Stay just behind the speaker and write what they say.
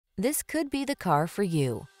This could be the car for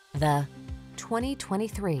you. The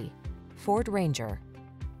 2023 Ford Ranger.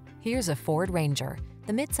 Here's a Ford Ranger,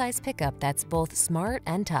 the midsize pickup that's both smart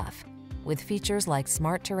and tough. With features like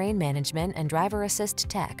smart terrain management and driver assist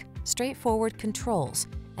tech, straightforward controls,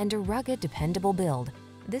 and a rugged, dependable build,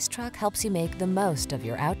 this truck helps you make the most of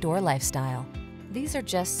your outdoor lifestyle. These are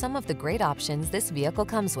just some of the great options this vehicle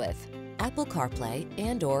comes with: Apple CarPlay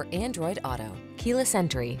and/or Android Auto, keyless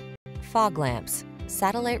entry, fog lamps,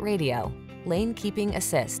 satellite radio, lane keeping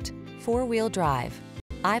assist, four-wheel drive,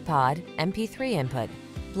 iPod, MP3 input,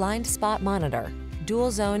 blind spot monitor, dual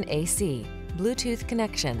zone AC, Bluetooth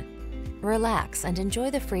connection. Relax and enjoy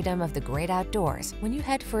the freedom of the great outdoors when you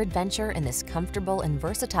head for adventure in this comfortable and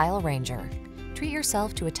versatile Ranger. Treat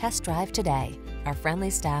yourself to a test drive today. Our friendly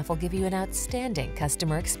staff will give you an outstanding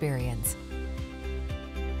customer experience.